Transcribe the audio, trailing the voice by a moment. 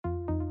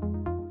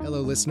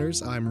Hello,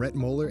 listeners. I'm Rhett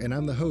Moeller, and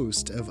I'm the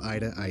host of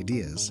IDA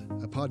Ideas,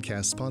 a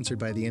podcast sponsored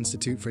by the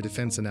Institute for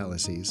Defense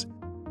Analyses.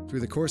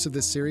 Through the course of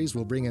this series,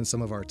 we'll bring in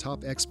some of our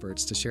top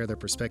experts to share their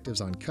perspectives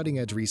on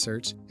cutting-edge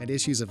research and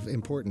issues of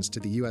importance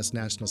to the U.S.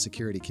 national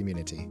security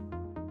community.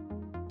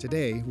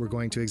 Today, we're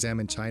going to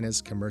examine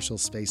China's commercial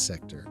space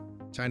sector.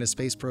 China's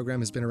space program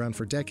has been around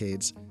for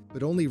decades,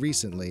 but only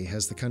recently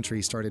has the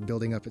country started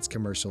building up its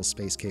commercial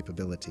space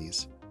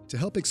capabilities. To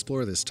help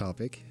explore this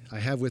topic, I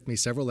have with me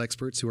several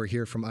experts who are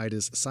here from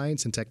IDA's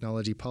Science and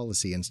Technology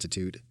Policy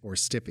Institute, or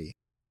STIPI.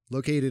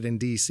 Located in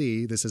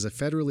D.C., this is a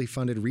federally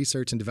funded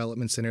research and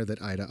development center that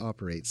IDA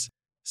operates.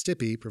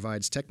 STIPI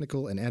provides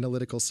technical and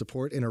analytical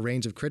support in a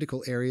range of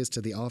critical areas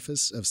to the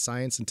Office of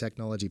Science and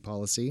Technology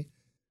Policy,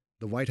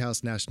 the White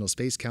House National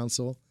Space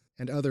Council,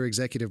 and other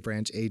executive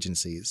branch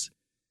agencies.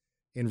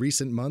 In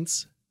recent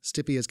months,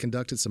 STIPI has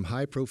conducted some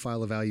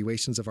high-profile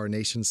evaluations of our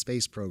nation's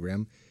space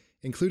program,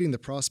 including the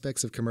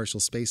prospects of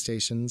commercial space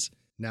stations,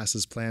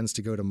 NASA's plans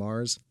to go to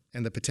Mars,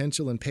 and the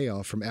potential and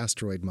payoff from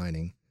asteroid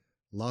mining.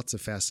 Lots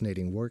of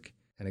fascinating work,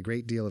 and a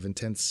great deal of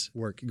intense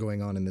work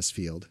going on in this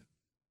field.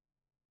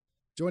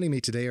 Joining me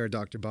today are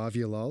Dr.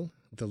 Bhavya Lal,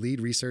 the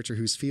lead researcher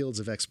whose fields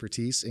of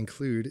expertise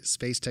include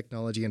space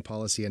technology and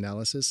policy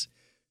analysis,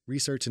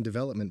 research and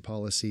development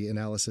policy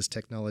analysis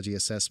technology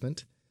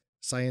assessment,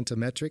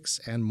 scientometrics,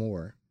 and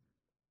more.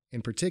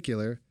 In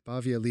particular,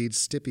 Bhavya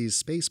leads STIPI's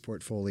space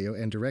portfolio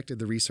and directed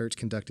the research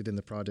conducted in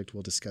the project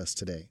we'll discuss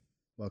today.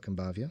 Welcome,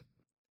 Bhavya.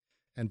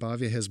 And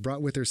Bhavya has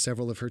brought with her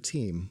several of her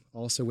team.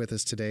 Also with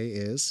us today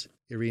is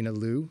Irina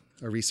Liu,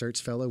 a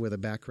research fellow with a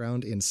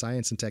background in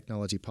science and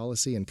technology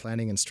policy and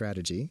planning and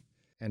strategy,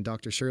 and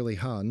Dr. Shirley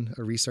Han,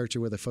 a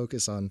researcher with a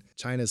focus on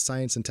China's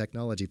science and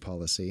technology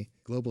policy,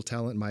 global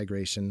talent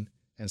migration,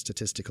 and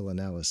statistical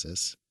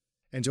analysis.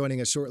 And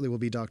joining us shortly will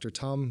be Dr.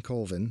 Tom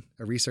Colvin,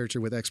 a researcher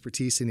with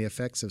expertise in the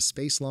effects of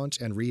space launch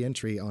and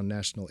re-entry on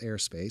national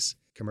airspace,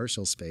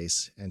 commercial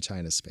space, and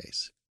China's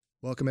space.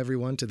 Welcome,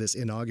 everyone, to this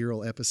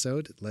inaugural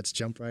episode. Let's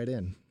jump right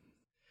in.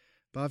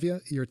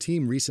 Bhavya, your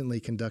team recently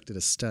conducted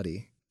a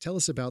study. Tell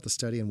us about the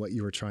study and what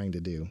you were trying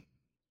to do.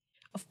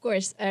 Of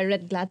course,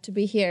 Red, glad to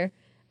be here.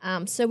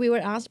 So we were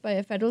asked by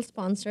a federal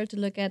sponsor to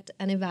look at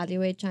and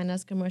evaluate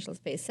China's commercial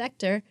space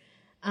sector.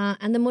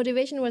 And the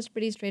motivation was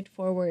pretty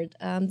straightforward.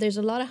 There's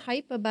a lot of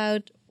hype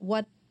about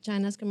what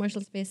China's commercial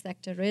space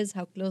sector is,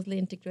 how closely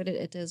integrated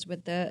it is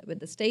with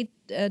the state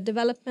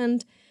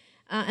development.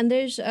 And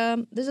there's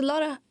a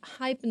lot of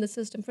hype in the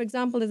system. For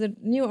example, there's a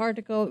new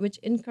article which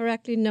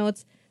incorrectly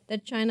notes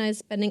that China is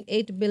spending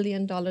 $8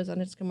 billion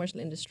on its commercial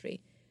industry.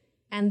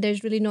 And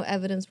there's really no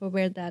evidence for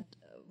where that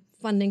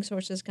funding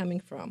source is coming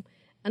from.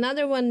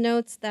 Another one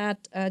notes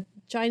that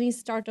Chinese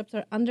startups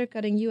are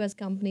undercutting U.S.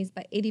 companies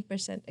by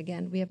 80%.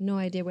 Again, we have no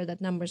idea where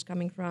that number is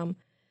coming from.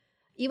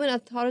 Even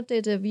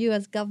authoritative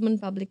U.S. government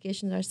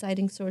publications are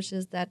citing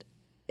sources that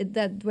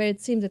where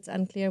it seems it's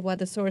unclear what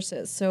the source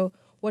is. So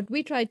what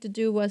we tried to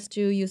do was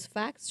to use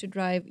facts to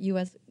drive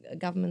U.S.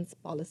 government's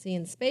policy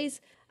in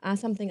space,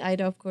 something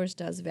IDA, of course,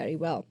 does very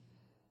well.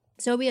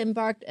 So we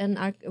embarked and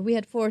we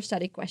had 4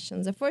 study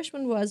questions. The first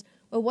one was,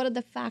 well, what are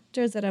the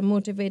factors that are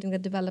motivating the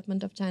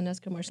development of China's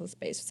commercial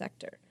space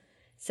sector?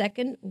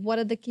 Second, what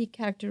are the key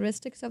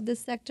characteristics of this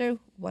sector?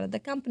 What are the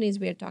companies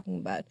we are talking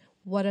about?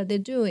 What are they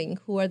doing?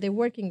 Who are they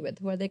working with?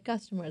 Who are their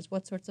customers?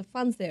 What sorts of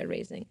funds they are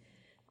raising?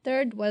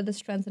 Third, what are the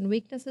strengths and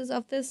weaknesses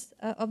of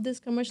this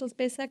commercial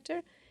space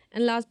sector?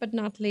 And last but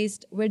not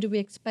least, where do we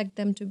expect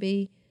them to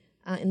be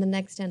in the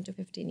next 10 to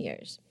 15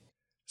 years?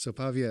 So,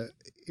 Bhavya,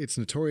 it's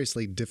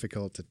notoriously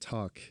difficult to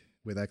talk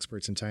with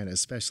experts in China,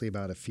 especially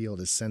about a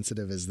field as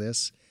sensitive as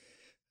this.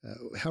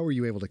 How were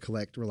you able to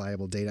collect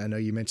reliable data? I know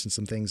you mentioned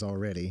some things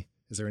already.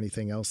 Is there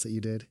anything else that you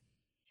did?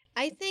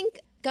 I think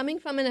coming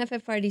from an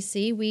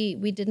FFRDC,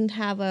 we didn't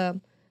have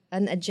an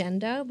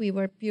agenda. We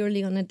were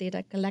purely on a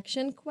data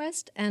collection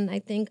quest, and I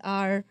think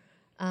the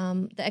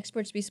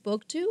experts we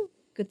spoke to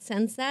could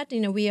sense that.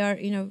 We are,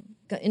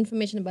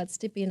 information about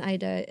STIPI and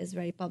IDA is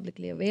very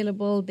publicly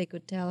available. They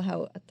could tell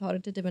how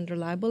authoritative and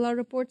reliable our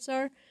reports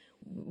are.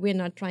 We're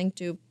not trying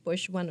to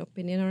push one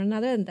opinion or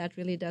another, and that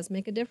really does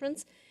make a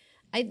difference.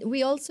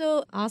 We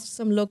also asked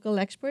some local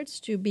experts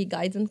to be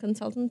guides and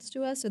consultants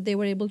to us, so they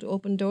were able to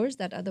open doors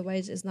that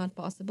otherwise is not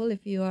possible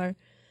if you are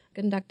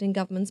conducting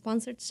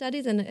government-sponsored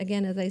studies. And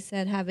again, as I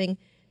said, having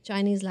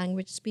Chinese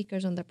language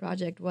speakers on the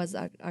project was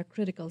our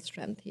critical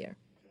strength here.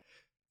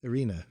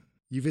 Irina,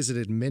 you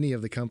visited many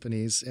of the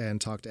companies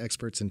and talked to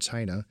experts in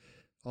China.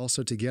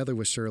 Also, together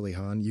with Shirley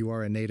Han, you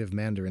are a native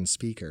Mandarin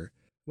speaker.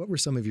 What were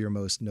some of your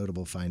most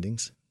notable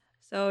findings?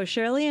 So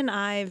Shirley and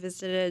I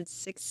visited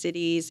 6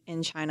 cities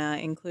in China,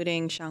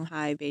 including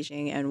Shanghai,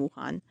 Beijing, and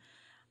Wuhan.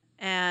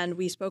 And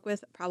we spoke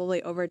with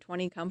probably over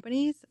 20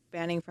 companies,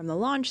 spanning from the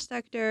launch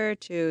sector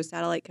to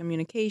satellite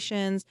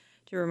communications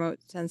to remote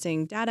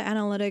sensing data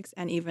analytics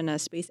and even a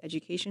space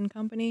education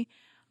company.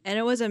 And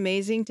it was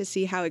amazing to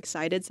see how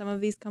excited some of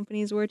these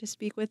companies were to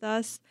speak with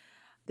us.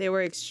 They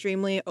were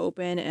extremely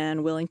open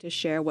and willing to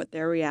share what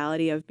their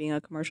reality of being a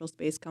commercial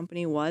space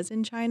company was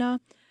in China.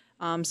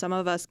 Some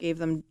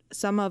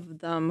of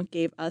them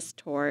gave us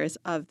tours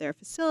of their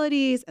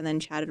facilities and then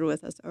chatted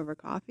with us over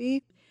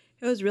coffee.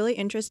 It was really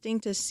interesting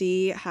to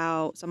see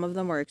how some of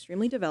them were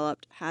extremely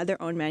developed, had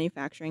their own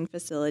manufacturing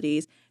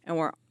facilities, and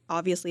were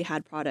obviously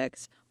had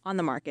products on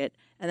the market.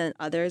 And then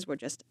others were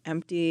just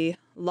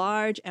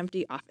large,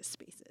 empty office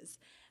spaces,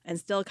 and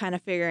still kind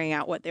of figuring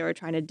out what they were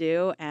trying to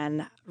do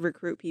and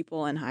recruit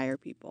people and hire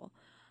people.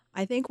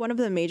 I think one of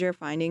the major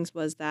findings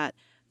was that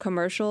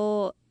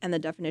commercial and the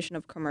definition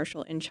of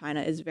commercial in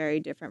China is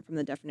very different from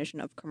the definition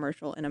of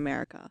commercial in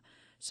America.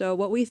 So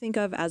what we think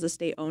of as a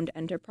state-owned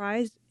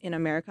enterprise in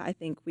America, I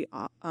think we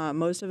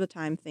most of the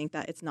time think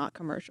that it's not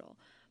commercial.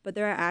 But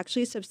there are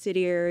actually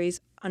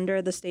subsidiaries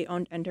under the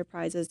state-owned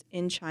enterprises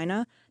in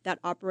China that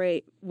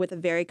operate with a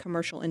very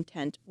commercial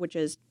intent, which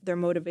is they're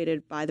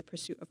motivated by the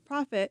pursuit of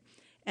profit.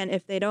 And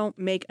if they don't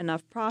make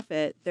enough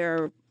profit,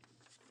 their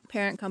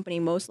parent company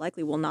most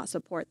likely will not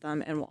support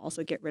them and will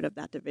also get rid of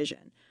that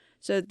division.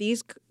 So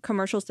these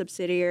commercial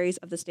subsidiaries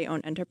of the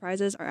state-owned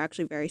enterprises are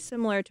actually very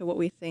similar to what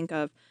we think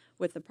of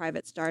with the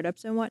private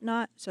startups and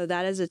whatnot. So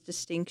that is a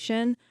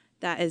distinction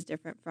that is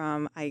different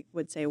from, I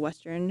would say,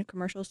 Western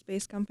commercial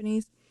space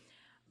companies.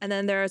 And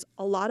then there's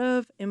a lot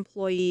of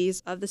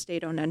employees of the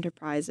state-owned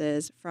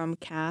enterprises from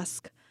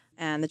CASC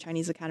and the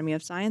Chinese Academy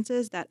of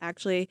Sciences that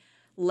actually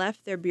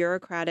left their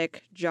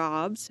bureaucratic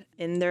jobs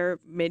in their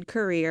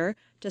mid-career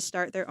to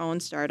start their own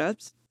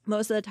startups,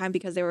 most of the time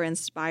because they were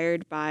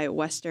inspired by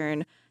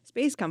Western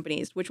space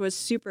companies, which was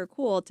super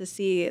cool to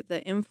see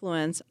the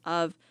influence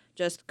of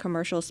just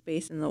commercial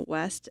space in the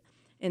West,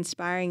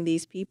 inspiring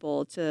these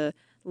people to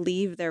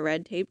leave their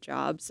red tape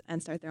jobs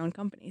and start their own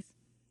companies.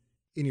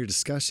 In your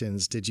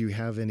discussions, did you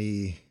have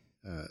any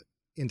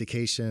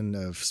indication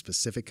of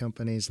specific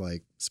companies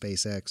like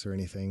SpaceX or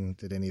anything?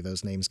 Did any of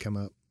those names come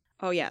up?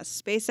 Oh,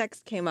 yes.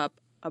 SpaceX came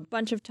up a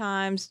bunch of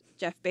times.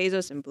 Jeff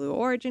Bezos and Blue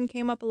Origin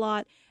came up a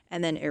lot.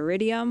 And then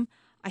Iridium.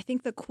 I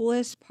think the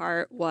coolest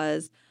part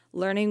was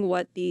learning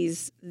what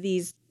these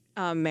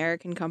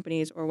American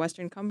companies or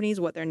Western companies,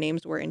 what their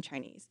names were in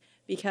Chinese.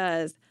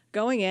 Because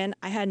going in,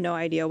 I had no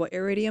idea what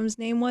Iridium's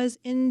name was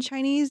in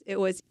Chinese. It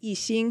was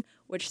Yixing,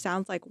 which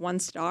sounds like 1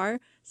 star.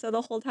 So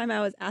the whole time I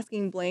was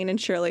asking Blaine and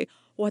Shirley,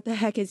 what the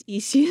heck is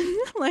Yixing?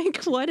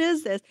 Like, what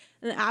is this?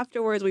 And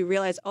afterwards we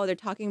realized, oh, they're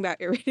talking about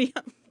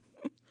Iridium.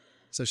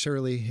 So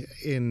Shirley,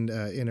 in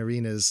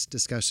Irina's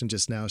discussion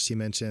just now, she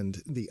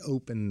mentioned the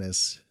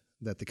openness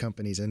that the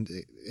companies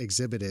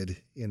exhibited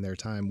in their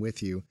time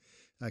with you.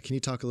 Can you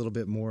talk a little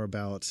bit more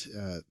about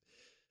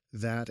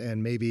that?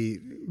 And maybe,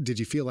 did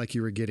you feel like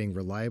you were getting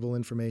reliable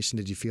information?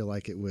 Did you feel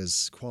like it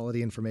was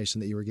quality information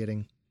that you were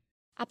getting?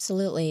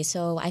 Absolutely.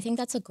 So I think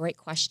that's a great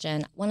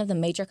question. One of the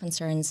major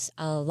concerns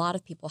a lot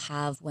of people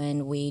have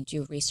when we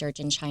do research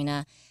in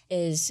China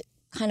is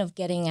kind of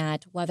getting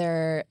at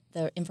whether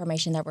the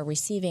information that we're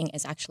receiving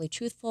is actually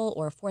truthful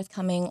or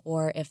forthcoming,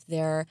 or if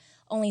they're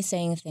only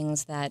saying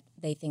things that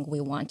they think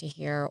we want to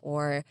hear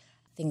or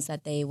things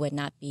that they would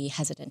not be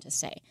hesitant to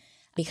say.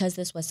 Because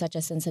this was such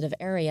a sensitive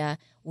area,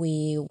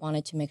 we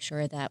wanted to make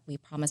sure that we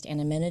promised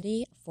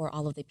anonymity for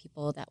all of the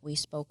people that we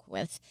spoke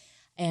with.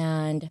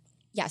 And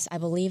yes, I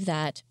believe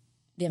that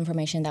the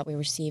information that we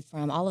received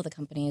from all of the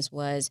companies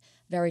was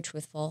very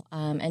truthful,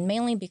 and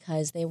mainly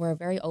because they were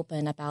very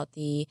open about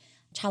the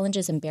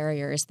challenges and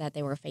barriers that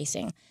they were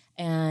facing.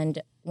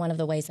 And one of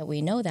the ways that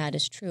we know that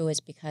is true is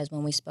because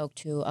when we spoke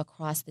to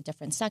across the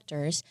different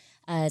sectors,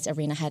 as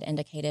Irina had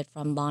indicated,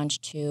 from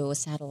launch to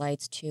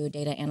satellites to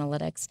data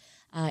analytics,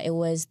 it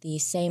was the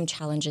same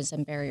challenges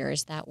and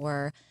barriers that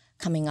were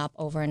coming up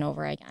over and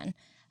over again.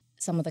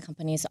 Some of the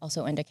companies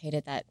also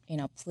indicated that,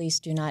 please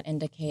do not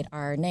indicate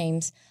our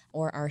names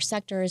or our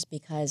sectors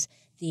because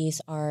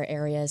these are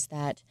areas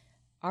that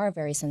are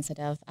very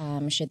sensitive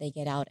should they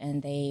get out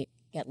and they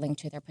get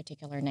linked to their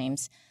particular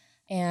names.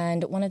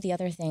 And one of the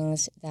other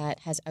things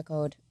that has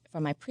echoed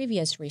from my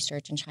previous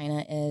research in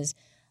China is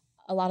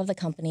a lot of the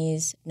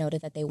companies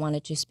noted that they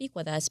wanted to speak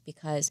with us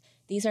because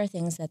these are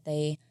things that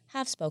they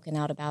have spoken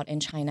out about in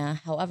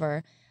China.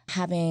 However,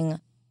 having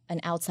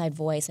an outside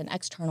voice, an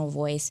external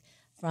voice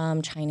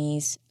from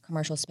Chinese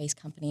commercial space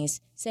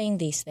companies saying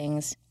these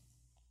things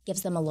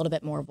gives them a little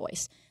bit more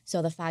voice.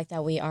 So the fact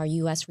that we are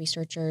U.S.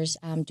 researchers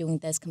doing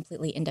this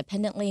completely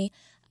independently,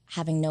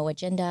 having no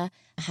agenda,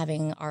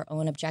 having our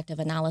own objective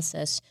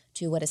analysis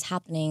to what is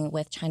happening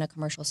with China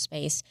commercial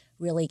space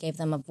really gave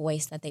them a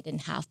voice that they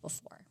didn't have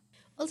before.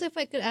 Also, if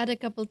I could add a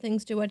couple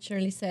things to what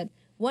Shirley said.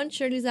 One,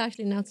 Shirley is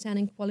actually an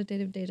outstanding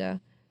qualitative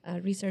data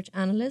research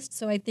analyst.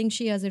 So I think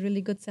she has a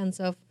really good sense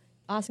of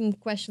asking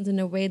questions in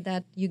a way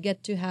that you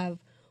get to have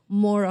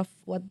more of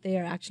what they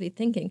are actually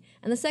thinking.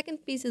 And the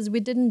second piece is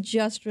we didn't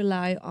just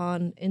rely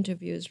on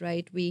interviews,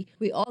 right? We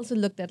also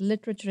looked at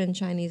literature in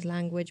Chinese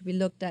language. We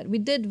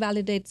did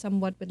validate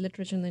somewhat with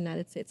literature in the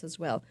United States as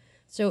well.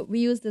 So we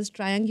use this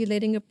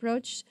triangulating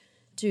approach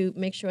to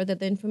make sure that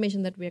the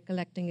information that we're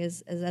collecting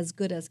is as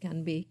good as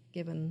can be,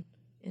 given,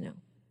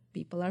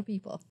 people are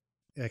people.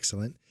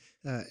 Excellent.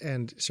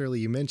 And Shirley,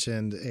 you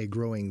mentioned a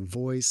growing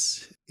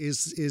voice.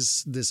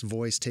 Is this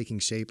voice taking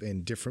shape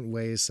in different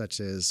ways, such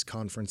as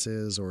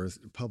conferences or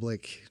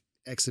public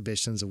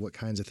exhibitions of what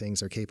kinds of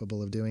things are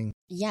capable of doing?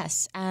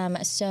 Yes.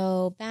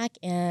 So back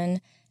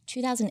in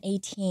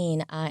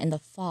 2018, in the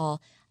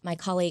fall, my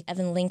colleague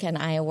Evan Link and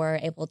I were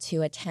able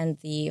to attend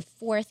the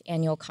 4th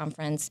annual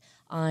conference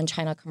on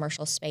China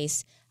commercial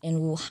space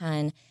in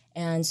Wuhan.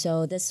 And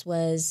so this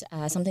was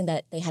something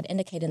that they had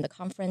indicated in the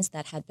conference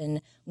that had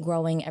been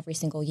growing every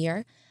single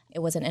year. It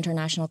was an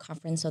international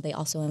conference, so they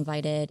also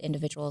invited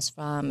individuals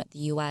from the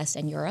US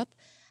and Europe.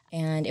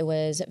 And it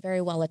was very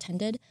well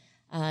attended.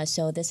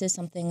 So this is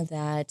something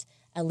that,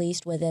 at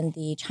least within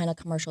the China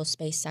commercial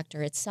space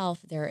sector itself,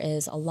 there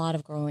is a lot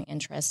of growing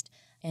interest,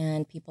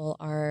 and people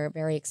are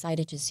very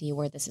excited to see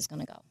where this is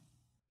going to go.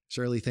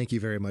 Shirley, thank you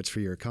very much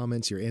for your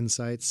comments, your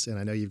insights, and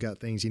I know you've got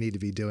things you need to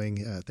be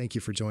doing. Thank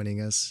you for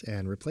joining us,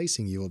 and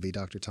replacing you will be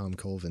Dr. Tom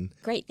Colvin.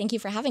 Great. Thank you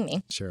for having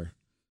me. Sure.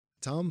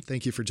 Tom,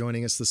 thank you for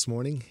joining us this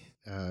morning,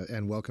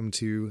 and welcome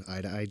to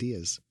IDA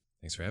Ideas.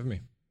 Thanks for having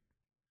me.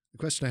 The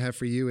question I have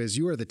for you is,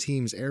 you are the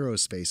team's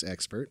aerospace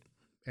expert,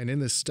 and in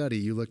this study,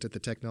 you looked at the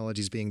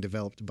technologies being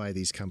developed by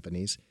these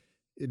companies.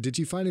 Did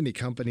you find any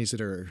companies that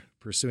are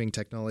pursuing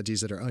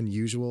technologies that are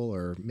unusual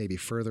or maybe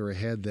further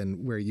ahead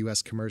than where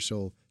U.S.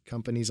 commercial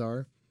companies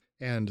are?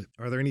 And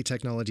are there any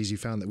technologies you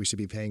found that we should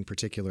be paying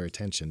particular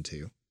attention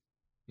to?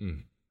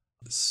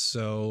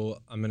 So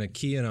I'm going to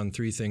key in on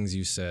 3 things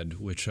you said,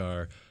 which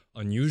are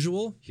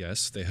unusual.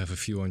 Yes, they have a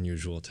few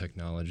unusual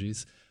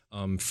technologies.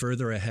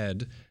 Further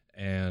ahead,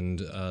 and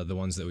the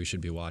ones that we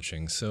should be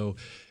watching. So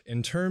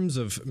in terms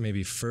of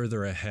maybe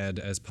further ahead,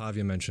 as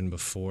Pavya mentioned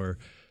before,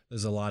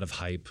 there's a lot of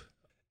hype,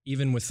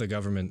 even with the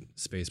government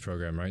space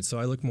program, right? So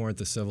I look more at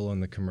the civil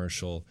and the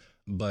commercial,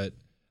 but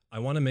I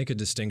want to make a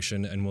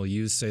distinction, and we'll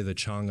use, say, the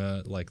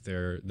Chang'e, like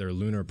their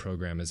lunar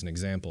program as an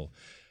example.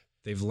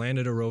 They've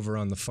landed a rover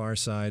on the far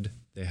side.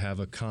 They have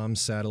a comm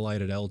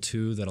satellite at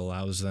L2 that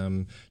allows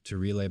them to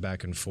relay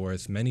back and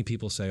forth. Many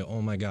people say,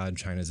 oh my God,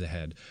 China's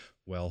ahead.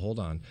 Well, hold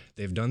on.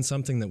 They've done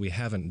something that we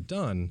haven't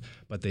done,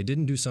 but they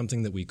didn't do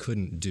something that we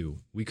couldn't do.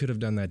 We could have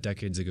done that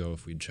decades ago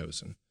if we'd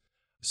chosen.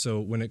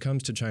 So when it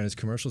comes to China's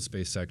commercial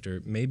space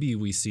sector, maybe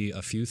we see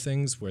a few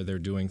things where they're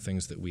doing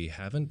things that we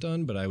haven't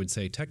done, but I would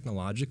say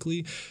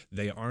technologically,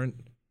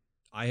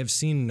 I have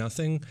seen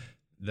nothing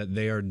that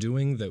they are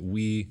doing that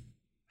we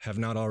have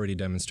not already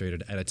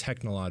demonstrated at a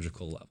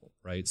technological level,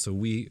 right? So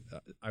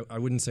I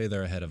wouldn't say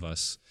they're ahead of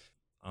us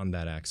on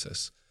that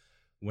axis.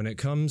 When it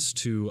comes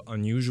to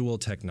unusual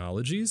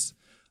technologies,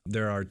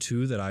 there are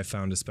 2 that I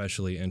found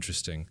especially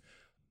interesting.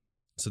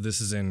 So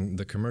this is in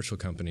the commercial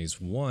companies.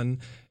 One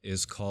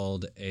is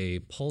called a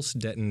pulse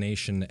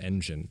detonation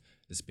engine.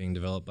 It's being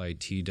developed by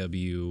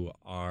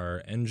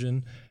TWR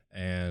Engine.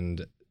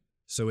 And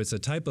so it's a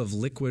type of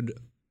liquid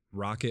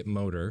rocket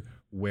motor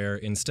where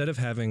instead of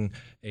having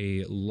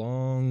a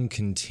long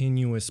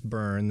continuous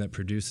burn that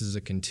produces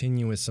a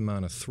continuous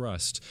amount of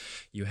thrust,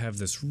 you have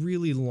this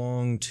really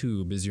long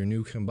tube as your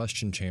new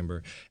combustion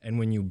chamber. And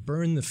when you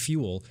burn the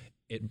fuel,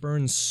 it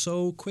burns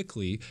so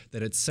quickly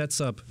that it sets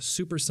up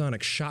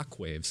supersonic shock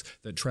waves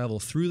that travel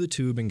through the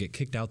tube and get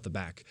kicked out the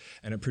back.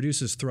 And it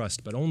produces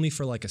thrust, but only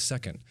for like a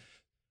second.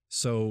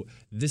 So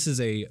this is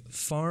a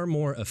far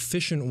more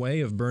efficient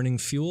way of burning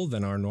fuel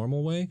than our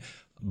normal way.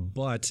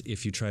 But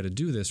if you try to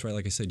do this, right,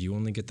 like I said, you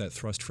only get that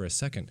thrust for a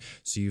second.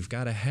 So you've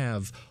got to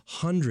have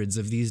hundreds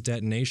of these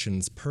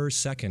detonations per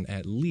second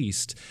at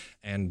least,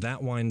 and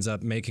that winds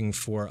up making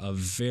for a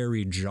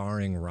very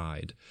jarring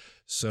ride.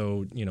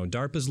 So,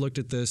 DARPA's looked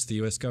at this, the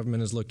US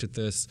government has looked at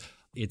this.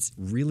 It's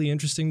really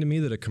interesting to me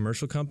that a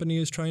commercial company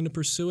is trying to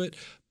pursue it,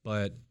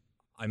 but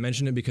I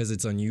mention it because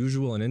it's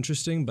unusual and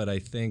interesting, but I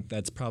think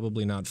that's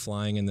probably not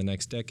flying in the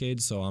next decade,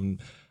 so I'm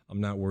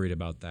not worried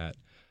about that.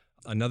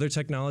 Another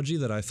technology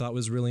that I thought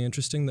was really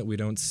interesting that we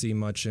don't see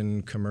much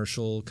in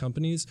commercial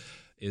companies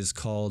is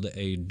called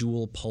a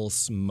dual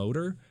pulse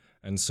motor.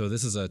 And so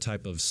this is a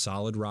type of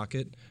solid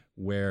rocket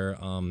where,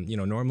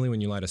 normally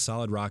when you light a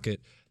solid rocket,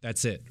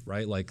 that's it,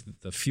 right? Like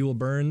the fuel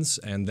burns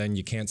and then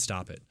you can't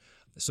stop it.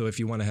 So if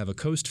you want to have a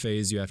coast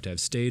phase, you have to have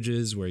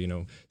stages where,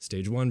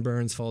 stage 1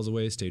 burns, falls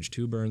away, stage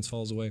 2 burns,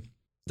 falls away.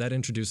 That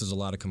introduces a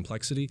lot of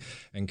complexity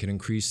and can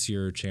increase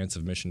your chance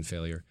of mission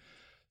failure.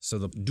 So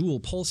the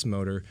dual pulse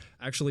motor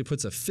actually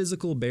puts a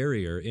physical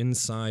barrier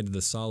inside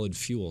the solid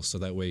fuel, so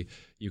that way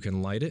you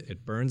can light it,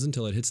 it burns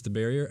until it hits the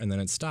barrier, and then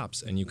it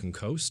stops, and you can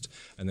coast.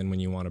 And then when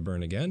you want to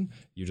burn again,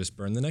 you just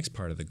burn the next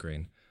part of the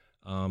grain.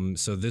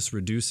 So this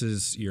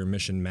reduces your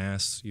mission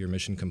mass, your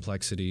mission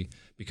complexity,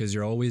 because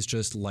you're always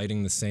just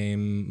lighting the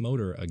same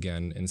motor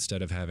again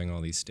instead of having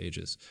all these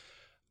stages.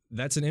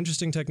 That's an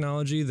interesting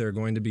technology. They're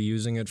going to be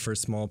using it for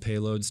small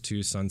payloads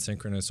to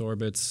sun-synchronous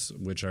orbits,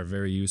 which are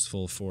very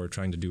useful for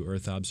trying to do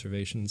Earth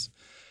observations.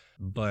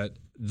 But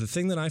the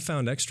thing that I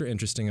found extra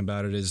interesting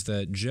about it is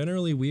that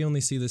generally we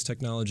only see this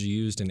technology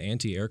used in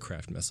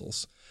anti-aircraft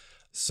missiles.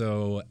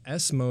 So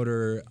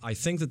S-Motor, I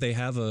think that they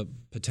have a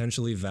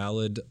potentially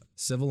valid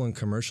civil and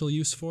commercial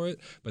use for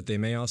it, but they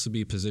may also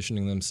be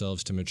positioning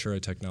themselves to mature a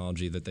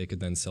technology that they could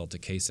then sell to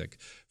CASIC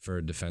for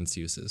defense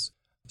uses.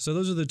 So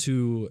those are the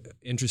two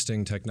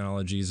interesting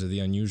technologies, or the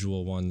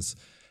unusual ones.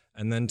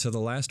 And then to the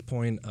last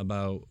point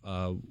about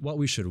what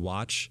we should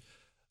watch,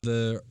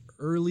 the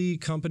early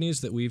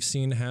companies that we've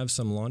seen have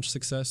some launch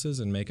successes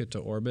and make it to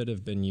orbit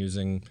have been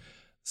using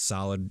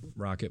solid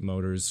rocket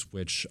motors,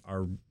 which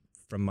are,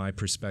 from my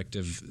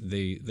perspective,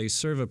 they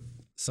serve a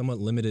somewhat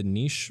limited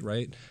niche,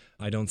 right?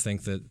 I don't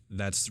think that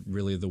that's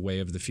really the way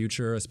of the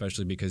future,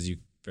 especially because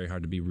it's very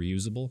hard to be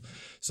reusable.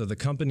 So the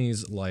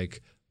companies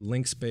like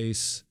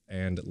LinkSpace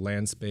and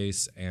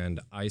Landspace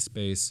and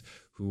iSpace,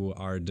 who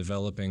are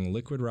developing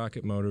liquid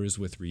rocket motors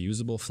with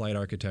reusable flight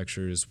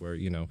architectures, where,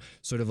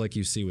 sort of like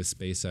you see with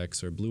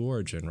SpaceX or Blue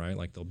Origin, right?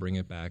 Like they'll bring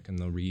it back and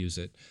they'll reuse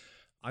it.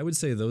 I would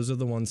say those are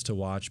the ones to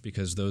watch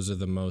because those are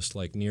the most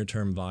like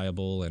near-term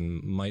viable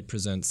and might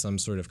present some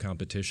sort of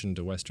competition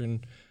to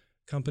Western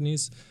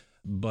companies.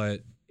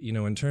 But,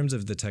 in terms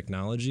of the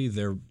technology,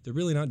 they're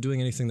really not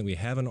doing anything that we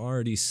haven't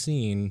already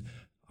seen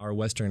our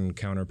Western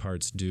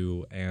counterparts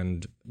do,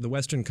 and the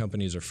Western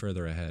companies are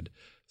further ahead.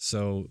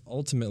 So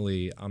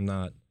ultimately, I'm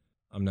not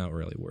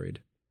really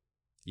worried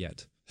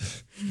yet.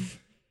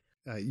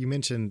 You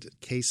mentioned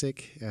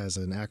CASIC as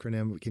an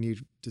acronym. Can you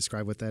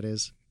describe what that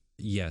is?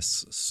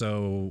 Yes.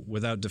 So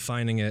without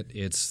defining it,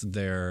 it's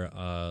their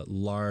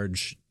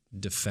large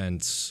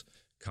defense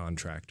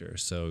contractor.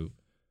 So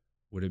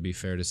would it be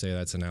fair to say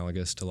that's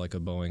analogous to like a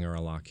Boeing or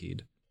a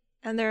Lockheed?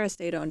 And they're a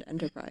state-owned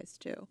enterprise,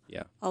 too.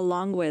 Yeah.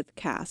 Along with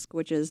CASC,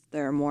 which is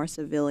their more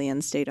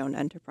civilian state-owned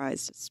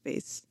enterprise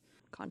space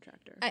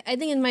contractor. I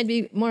think it might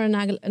be more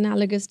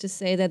analogous to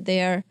say that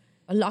they are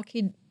a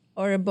Lockheed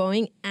or a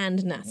Boeing and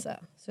NASA.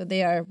 So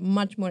they are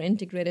much more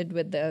integrated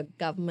with the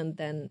government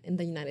than in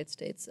the United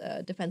States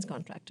defense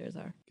contractors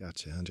are.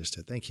 Gotcha.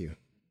 Understood. Thank you.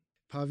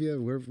 Pavya,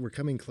 we're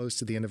coming close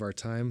to the end of our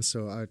time,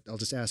 so I'll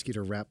just ask you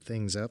to wrap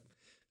things up.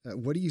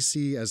 What do you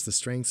see as the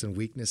strengths and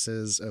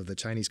weaknesses of the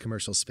Chinese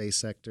commercial space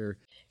sector?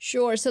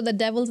 Sure. So the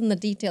devil's in the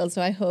details.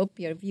 So I hope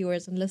your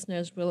viewers and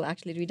listeners will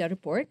actually read our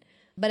report.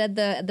 But at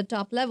the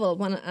top level,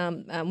 one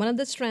of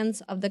the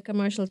strengths of the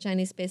commercial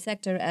Chinese space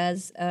sector,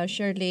 as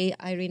Shirley,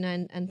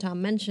 Irina, and Tom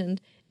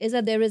mentioned, is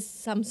that there is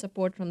some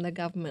support from the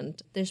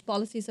government. There's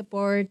policy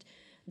support.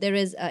 There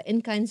is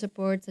in-kind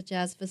support, such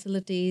as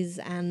facilities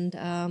and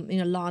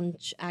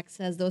launch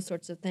access, those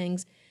sorts of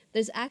things.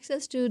 There's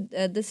access to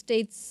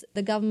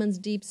the government's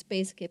deep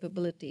space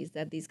capabilities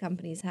that these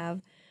companies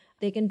have.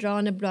 They can draw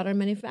on a broader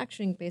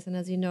manufacturing base, and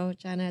as you know,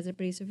 China has a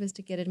pretty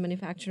sophisticated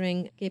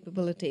manufacturing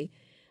capability.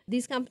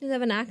 These companies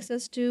have an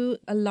access to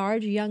a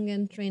large, young,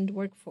 and trained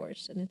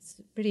workforce, and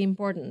it's pretty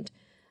important.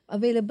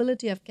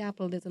 Availability of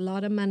capital, there's a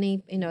lot of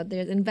money.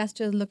 There's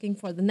investors looking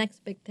for the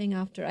next big thing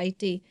after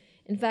IT.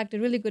 In fact, a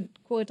really good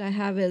quote I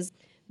have is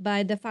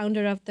by the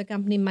founder of the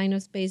company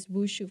Minospace,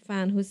 Wu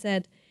Shufan, who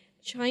said,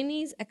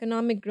 "Chinese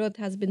economic growth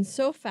has been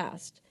so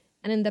fast,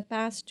 and in the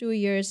past 2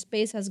 years,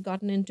 space has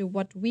gotten into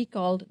what we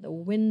called the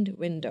wind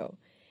window.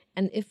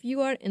 And if you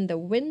are in the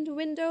wind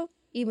window,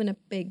 even a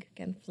pig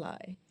can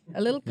fly."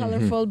 A little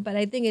colorful, but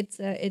I think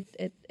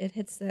it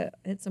hits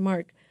a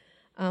mark.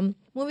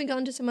 Moving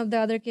on to some of the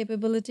other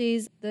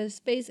capabilities, the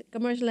space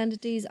commercial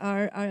entities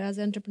are as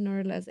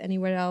entrepreneurial as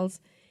anywhere else,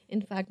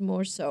 in fact,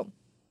 more so.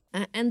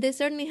 And they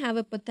certainly have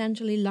a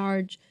potentially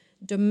large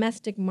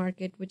domestic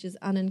market, which is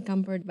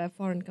unencumbered by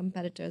foreign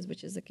competitors,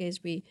 which is the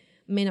case we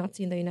may not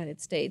see in the United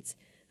States.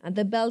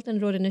 The Belt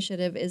and Road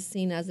Initiative is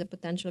seen as a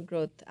potential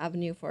growth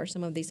avenue for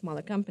some of these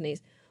smaller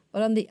companies.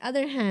 But on the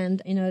other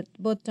hand,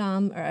 both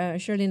Tom,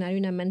 Shirley, and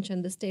Irina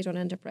mentioned the state-owned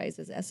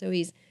enterprises,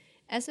 SOEs.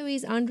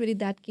 SOEs aren't really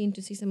that keen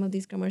to see some of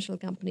these commercial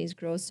companies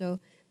grow.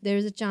 So there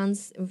is a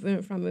chance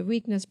from a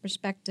weakness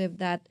perspective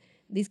that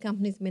these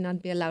companies may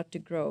not be allowed to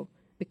grow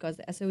because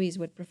the SOEs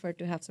would prefer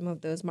to have some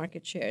of those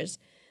market shares.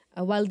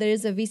 While there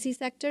is a VC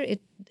sector,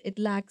 it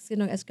lacks,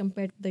 as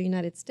compared to the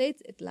United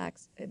States, it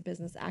lacks a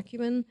business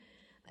acumen,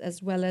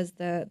 as well as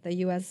the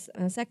U.S.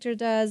 Sector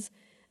does.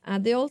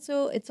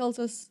 It's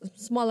also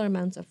smaller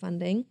amounts of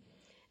funding,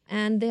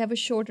 and they have a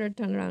shorter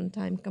turnaround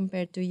time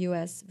compared to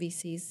U.S.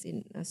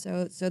 VCs.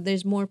 So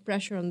there's more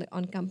pressure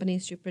on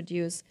companies to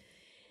produce.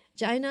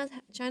 China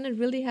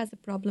really has a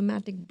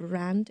problematic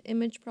brand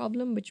image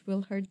problem, which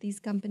will hurt these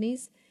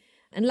companies.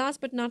 And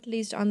last but not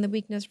least, on the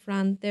weakness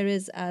front, there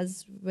is,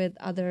 as with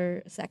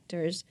other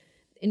sectors,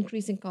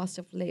 increasing cost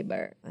of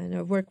labor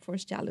and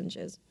workforce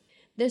challenges.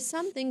 There's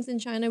some things in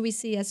China we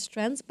see as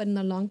strengths, but in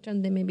the long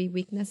term, there may be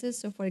weaknesses.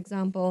 So, for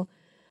example,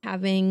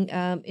 having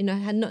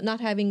not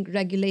having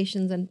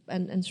regulations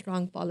and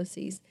strong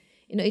policies,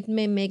 it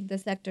may make the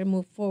sector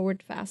move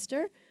forward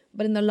faster,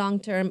 but in the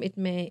long term, it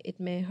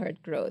may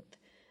hurt growth.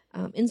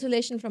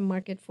 Insulation from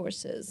market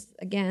forces,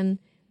 again,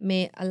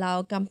 may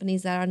allow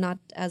companies that are not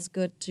as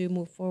good to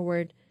move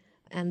forward,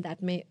 and that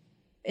may,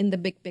 in the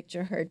big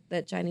picture, hurt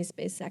the Chinese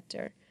space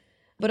sector.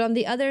 But on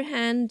the other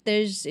hand,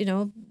 there's,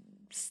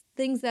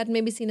 things that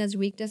may be seen as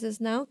weaknesses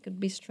now could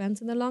be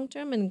strengths in the long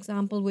term. An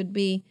example would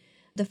be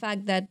the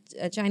fact that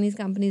Chinese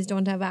companies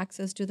don't have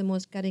access to the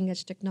most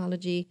cutting-edge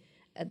technology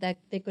that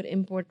they could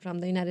import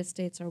from the United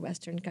States or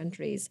Western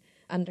countries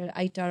under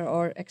ITAR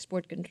or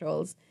export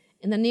controls.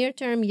 In the near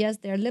term, yes,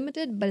 they're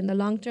limited, but in the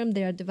long term,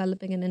 they are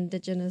developing an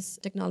indigenous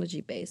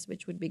technology base,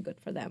 which would be good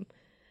for them.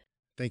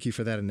 Thank you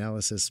for that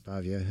analysis,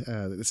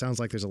 Bhavya. It sounds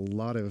like there's a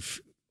lot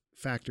of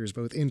factors,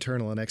 both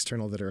internal and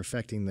external, that are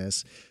affecting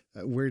this.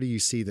 Where do you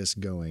see this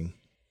going?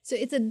 So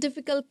it's a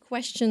difficult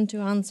question to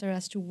answer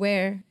as to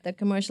where the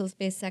commercial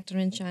space sector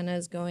in China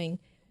is going.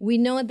 We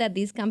know that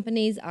these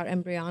companies are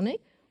embryonic.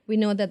 We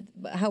know that,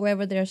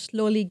 however, they're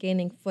slowly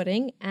gaining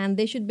footing, and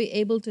they should be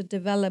able to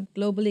develop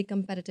globally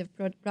competitive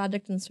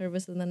products and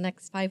services in the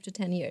next 5 to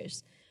 10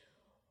 years.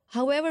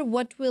 However,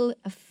 what will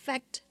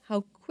affect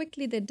how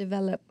quickly they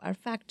develop are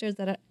factors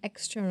that are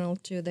external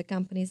to the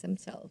companies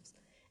themselves.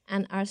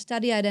 And our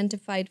study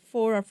identified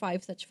 4 or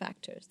 5 such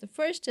factors. The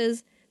first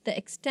is the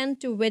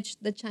extent to which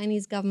the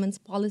Chinese government's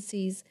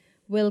policies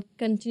will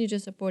continue to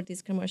support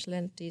these commercial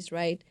entities,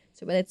 right?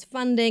 So whether it's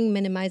funding,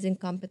 minimizing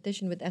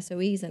competition with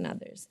SOEs and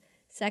others.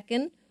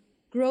 Second,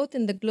 growth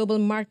in the global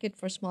market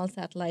for small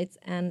satellites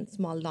and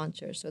small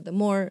launchers. So the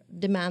more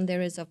demand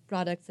there is of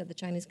products that the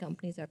Chinese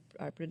companies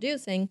are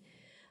producing,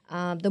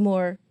 the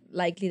more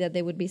likely that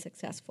they would be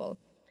successful.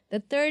 The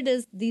third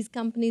is these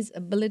companies'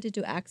 ability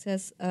to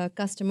access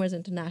customers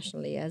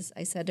internationally. As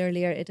I said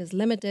earlier, it is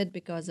limited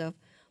because of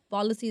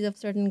policies of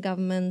certain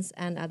governments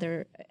and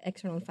other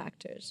external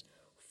factors.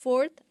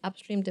 Fourth,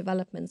 upstream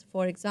developments.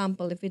 For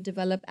example, if we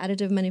develop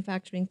additive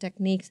manufacturing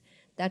techniques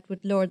that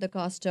would lower the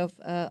cost of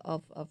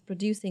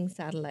producing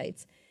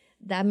satellites,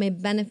 that may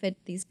benefit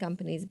these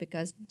companies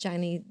because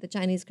the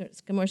Chinese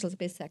commercial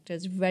space sector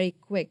is very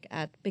quick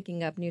at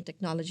picking up new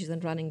technologies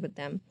and running with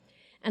them.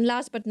 And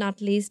last but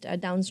not least,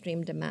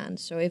 downstream demand.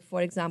 So if,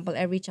 for example,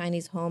 every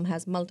Chinese home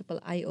has multiple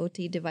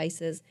IoT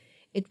devices,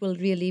 it will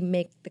really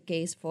make the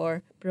case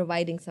for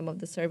providing some of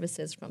the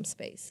services from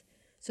space.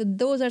 So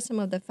those are some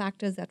of the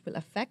factors that will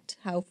affect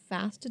how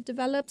fast it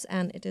develops,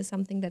 and it is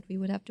something that we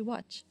would have to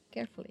watch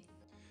carefully.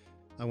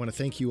 I want to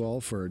thank you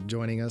all for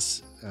joining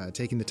us,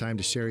 taking the time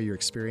to share your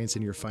experience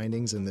and your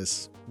findings in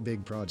this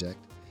big project.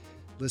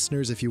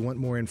 Listeners, if you want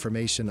more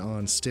information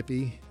on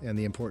STIPI and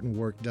the important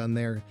work done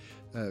there,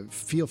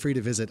 feel free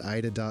to visit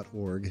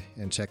ida.org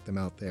and check them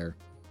out there.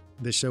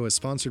 This show is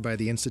sponsored by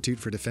the Institute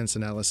for Defense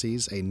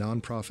Analyses, a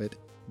nonprofit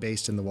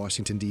based in the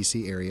Washington,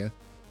 D.C. area.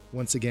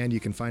 Once again, you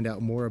can find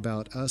out more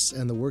about us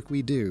and the work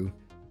we do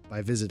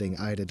by visiting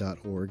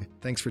ida.org.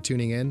 Thanks for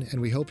tuning in,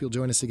 and we hope you'll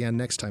join us again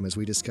next time as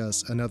we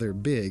discuss another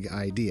big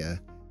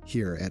idea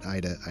here at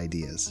IDA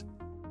Ideas.